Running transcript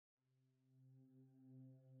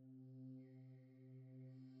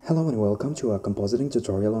Hello and welcome to our compositing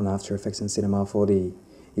tutorial on After Effects in Cinema 4D.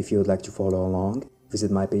 If you would like to follow along, visit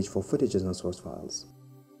my page for footages and source files.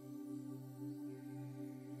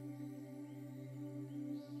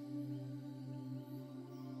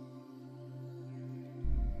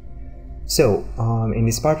 So, in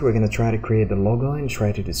this part we're going to try to create the logo and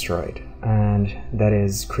try to destroy it. And that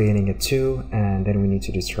is creating a 2 and then we need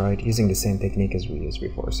to destroy it using the same technique as we used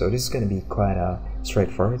before. So this is going to be quite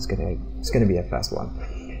straightforward, it's going to be a fast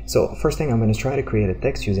one. So first thing, I'm going to try to create a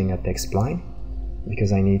text using a text spline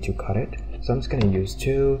because I need to cut it. So I'm just going to use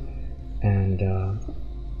 2 and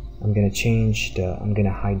I'm going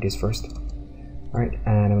to hide this first. Alright,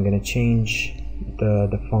 and I'm going to change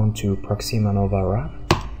the font to Proxima Nova Wrap.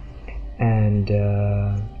 And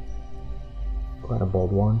quite a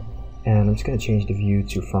bold one, and I'm just going to change the view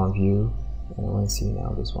to front view, and I want to see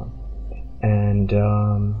now this one, and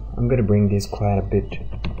I'm going to bring this quite a bit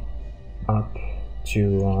up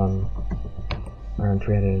to around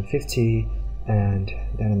 350, and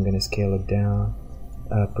then I'm going to scale it down,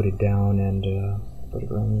 put it down, and put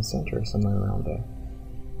it around in the center, somewhere around there.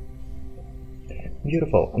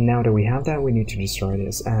 Beautiful. And now that we have that, we need to destroy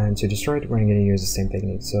this, and to destroy it we're going to use the same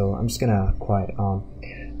technique. So I'm just gonna quite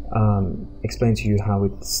explain to you how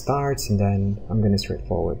it starts, and then I'm gonna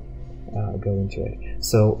straightforward go into it.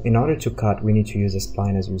 So in order to cut, we need to use a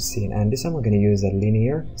spline as we've seen, and this time we're going to use a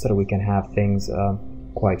linear so that we can have things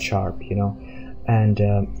quite sharp, you know. And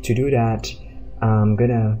to do that, I'm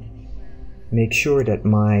gonna make sure that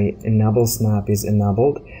my enable snap is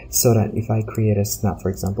enabled, so that if I create a snap, for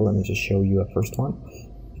example, let me just show you a first one.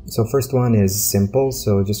 So first one is simple,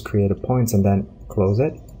 so just create a point and then close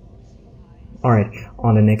it. Alright,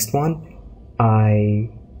 on the next one, I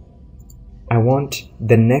want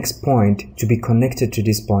the next point to be connected to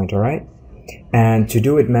this point, alright? And to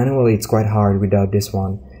do it manually, it's quite hard without this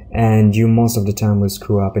one, and you most of the time will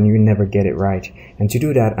screw up and you never get it right. And to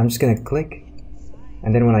do that, I'm just gonna click,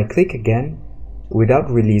 and then when I click again, without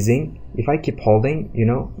releasing, if I keep holding, you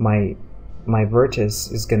know, my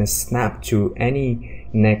vertex is gonna snap to any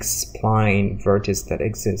next spline vertex that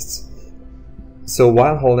exists. So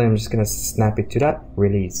while holding, I'm just gonna snap it to that,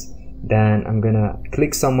 release. Then I'm gonna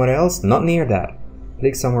click somewhere else, not near that.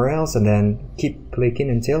 Click somewhere else, and then keep clicking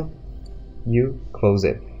until you close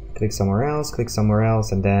it. Click somewhere else,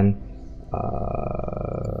 and then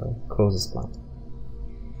close the spline.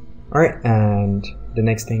 Alright, and the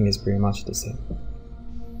next thing is pretty much the same.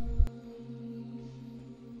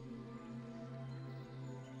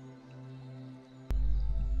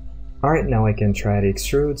 Alright, now I can try to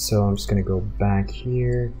extrude, so I'm just gonna go back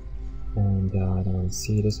here, and I don't want to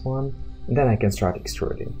see this one, and then I can start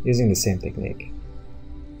extruding using the same technique.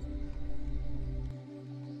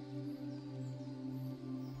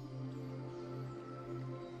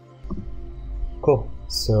 Cool.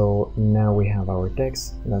 So now we have our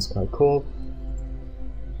text, and that's quite cool.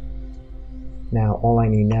 Now all I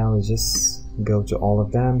need now is just go to all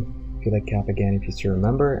of them, feel like cap again if you still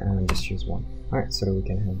remember, and just choose one. Alright, so that we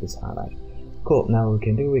can have this highlight. Cool, now what we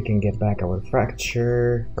can do, we can get back our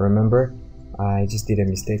fracture. Remember, I just did a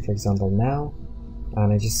mistake, for example, now,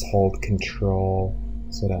 and I just hold Control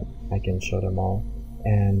so that I can show them all.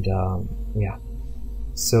 And yeah,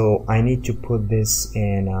 so I need to put this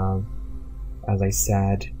in as I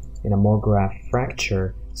said, in a MoGraph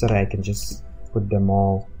fracture, so that I can just put them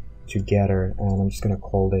all together, and I'm just gonna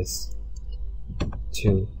call this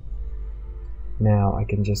 2. Now I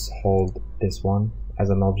can just hold this one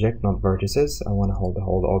as an object, not vertices. I want to hold the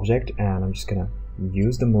whole object, and I'm just gonna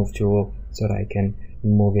use the move tool so that I can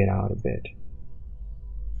move it out a bit.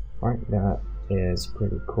 Alright, that is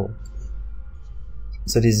pretty cool.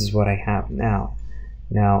 So this is what I have now.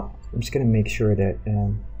 Now I'm just gonna make sure that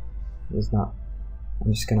I'm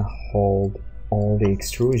just gonna hold all the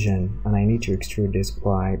extrusion, and I need to extrude this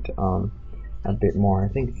quite a bit more. I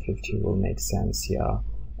think 50 will make sense, yeah.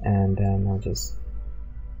 And then I'll just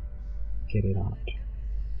get it out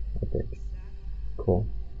a bit. Cool.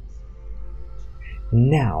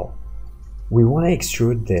 Now we want to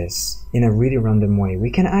extrude this in a really random way. We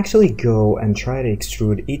can actually go and try to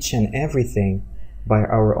extrude each and everything by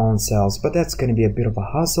our own selves, but that's going to be a bit of a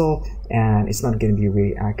hassle, and it's not going to be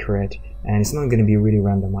really accurate, and it's not going to be really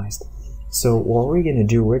randomized. So what we're going to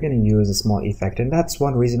do, we're going to use a small effect, and that's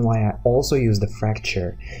one reason why I also use the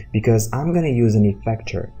fracture, because I'm going to use an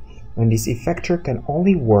effector, and this effector can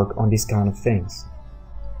only work on these kind of things.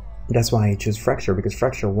 That's why I choose fracture, because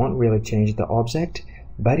fracture won't really change the object,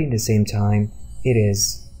 but in the same time it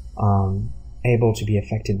is able to be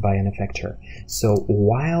affected by an effector. So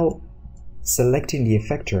while selecting the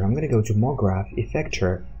effector, I'm going to go to MoGraph,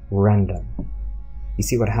 effector, random. You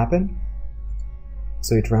see what happened?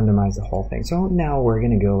 So it randomized the whole thing. So now we're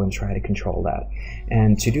gonna go and try to control that.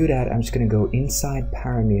 And to do that, I'm just gonna go inside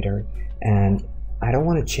parameter, and I don't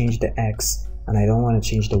want to change the X and I don't want to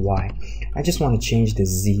change the Y. I just want to change the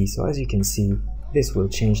Z. So as you can see, this will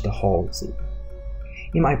change the whole Z.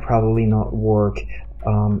 It might probably not work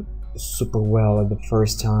super well at the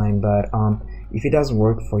first time, but if it doesn't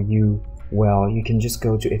work for you well, you can just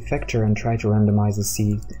go to effector and try to randomize the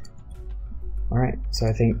C. Alright, so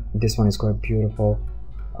I think this one is quite beautiful.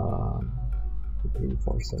 3,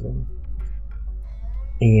 4, 7.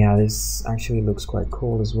 And yeah, this actually looks quite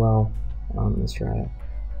cool as well. Let's try it.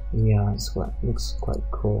 Yeah, looks quite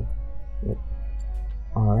cool. Yep.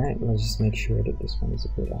 Alright, let's just make sure that this one is a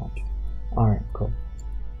bit out. Alright, cool.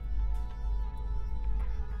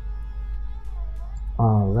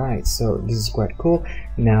 Alright, so this is quite cool.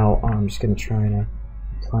 Now I'm just gonna try to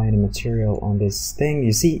apply the material on this thing,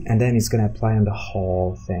 you see, and then it's gonna apply on the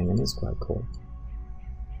whole thing, and it's quite cool.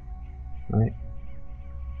 Alright,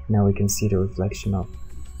 now we can see the reflection of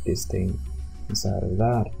this thing inside of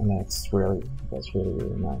that, and that's really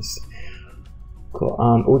nice.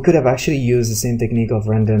 Cool. We could have actually used the same technique of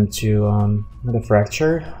random to the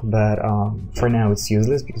fracture, but for now it's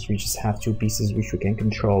useless because we just have two pieces which we can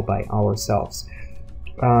control by ourselves.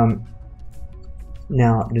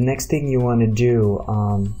 Now the next thing you want to do,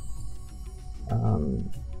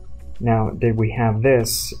 now that we have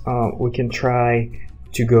this, we can try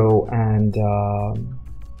to go and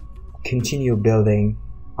continue building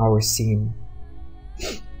our scene.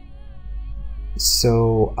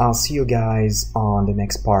 So I'll see you guys on the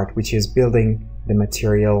next part, which is building the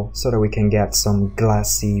material so that we can get some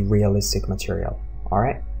glassy, realistic material.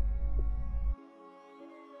 Alright?